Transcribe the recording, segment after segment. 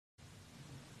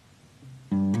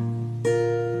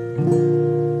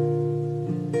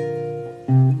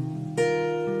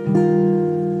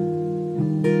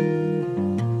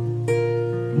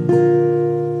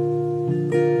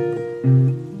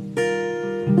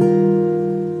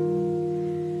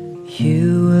You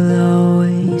will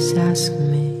always ask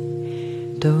me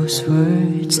those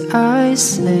words I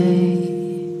say,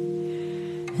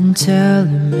 and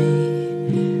telling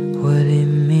me what it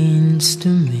means to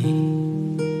me.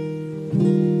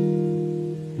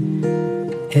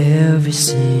 Every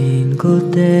single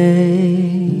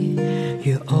day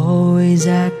you always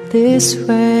act this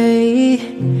way.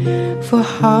 For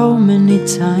how many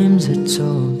times I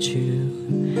told you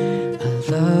I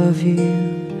love you,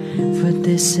 for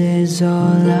this is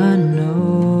all I know.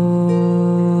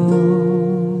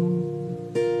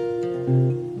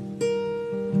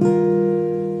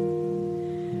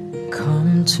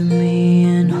 Come to me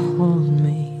and hold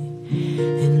me,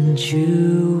 and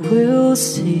you will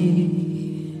see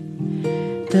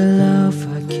the love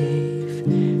I gave,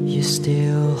 you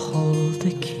still hold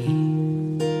the key.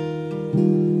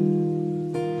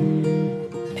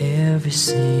 Every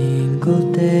single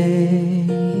day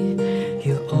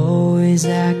you always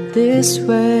act this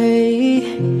way.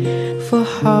 For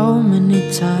how many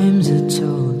times I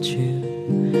told you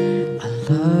I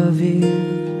love you,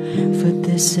 for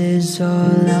this is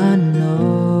all I know.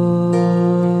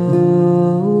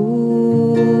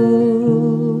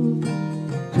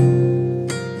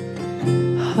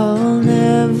 I'll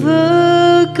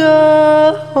never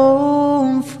go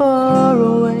home far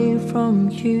away from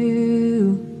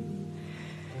you.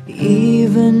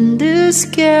 Even the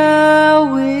sky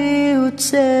will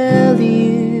tell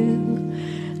you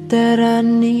that I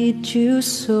need you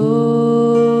so.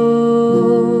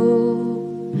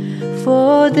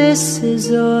 For this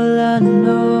is all I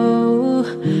know.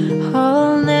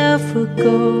 I'll never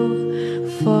go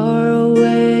far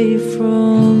away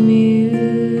from you.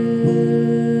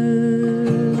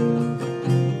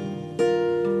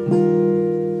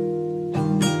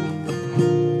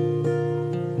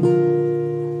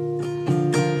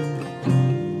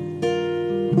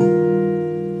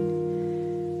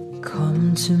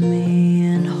 Come to me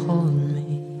and hold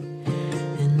me,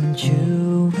 and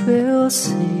you will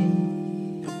see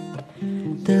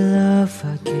the love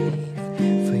I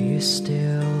gave, for you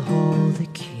still hold the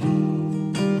key.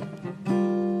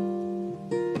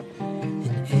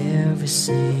 And every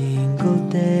single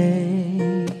day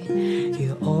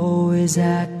you always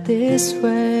act this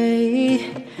way.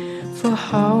 For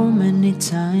how many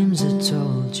times I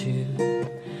told you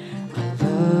I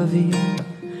love you,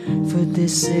 for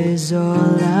this is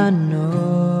all I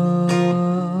know.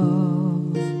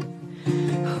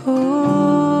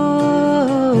 Oh,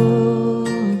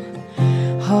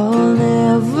 I'll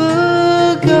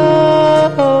never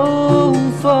go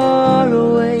far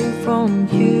away from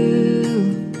you.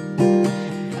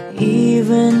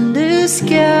 Even the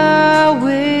sky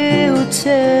will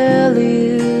tell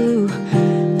you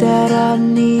that I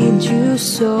need you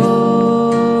so.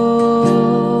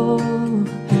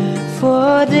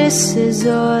 For this is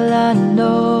all I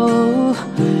know.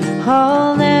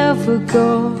 I'll never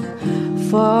go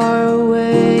far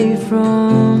away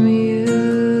from you.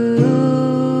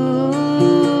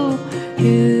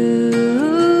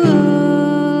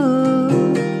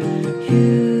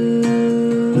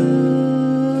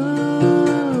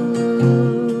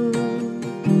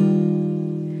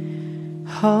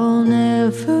 I'll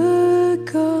never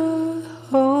go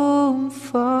home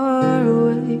far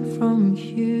away from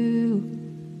you.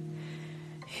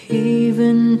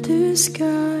 Even the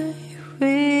sky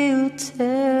will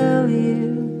tell you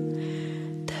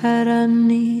that I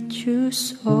need you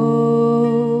so.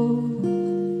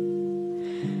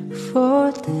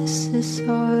 For this is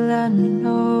all I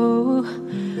know.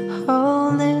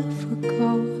 I'll never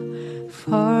go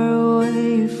far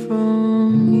away from